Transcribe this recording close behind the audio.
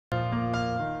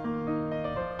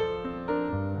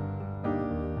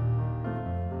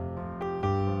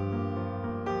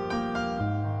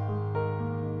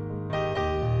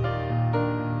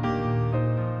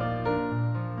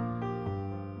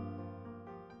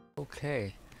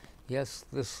Okay. Yes,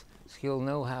 this skill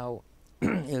know-how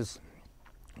was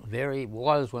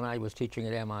when I was teaching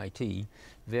at MIT,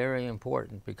 very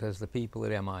important, because the people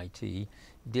at MIT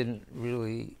didn't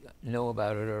really know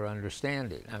about it or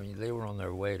understand it. I mean, they were on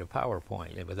their way to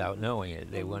PowerPoint without knowing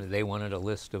it. They wanted a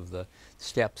list of the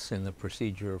steps in the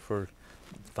procedure for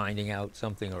finding out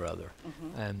something or other.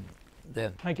 And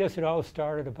then I guess it all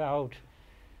started about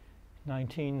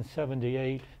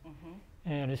 1978,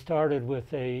 and it started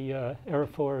with a Air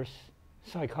Force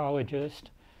psychologist,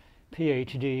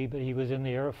 Ph.D., but he was in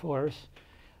the Air Force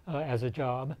as a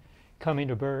job, coming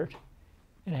to Bert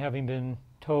and having been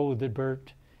told that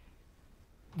Bert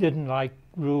didn't like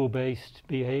rule-based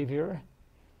behavior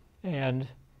and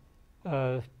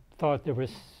thought there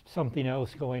was something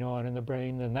else going on in the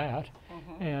brain than that,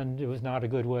 and it was not a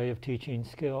good way of teaching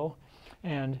skill,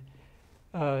 and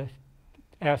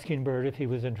asking Bert if he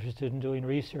was interested in doing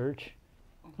research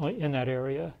in that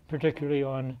area, particularly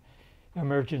on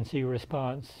emergency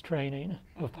response training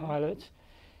of pilots.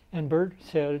 And Bert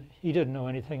said he didn't know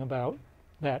anything about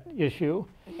that issue.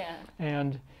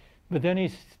 But then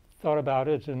he thought about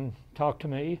it and talked to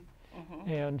me,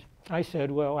 and I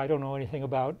said, well, I don't know anything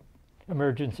about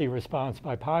emergency response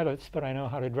by pilots, but I know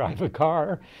how to drive a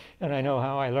car, and I know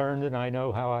how I learned, and I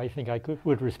know how I think I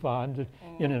would respond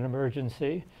in an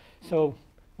emergency. So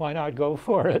why not go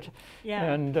for it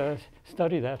and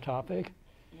study that topic?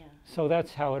 So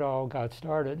that's how it all got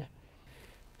started.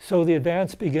 So the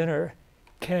advanced beginner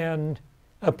can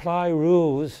apply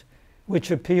rules which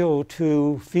appeal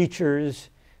to features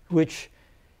which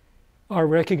are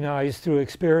recognized through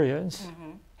experience,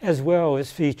 as well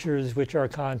as features which are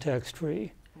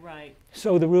context-free. Right.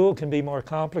 So the rule can be more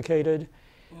complicated,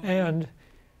 and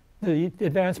the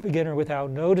advanced beginner,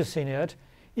 without noticing it,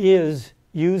 is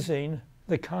using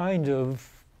the kind of,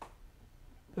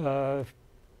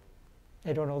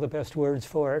 I don't know the best words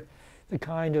for it, the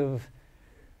kind of,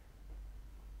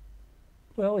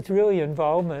 well, it's really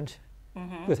involvement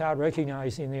without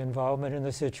recognizing the involvement in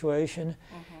the situation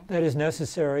that is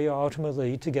necessary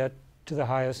ultimately to get to the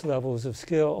highest levels of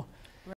skill.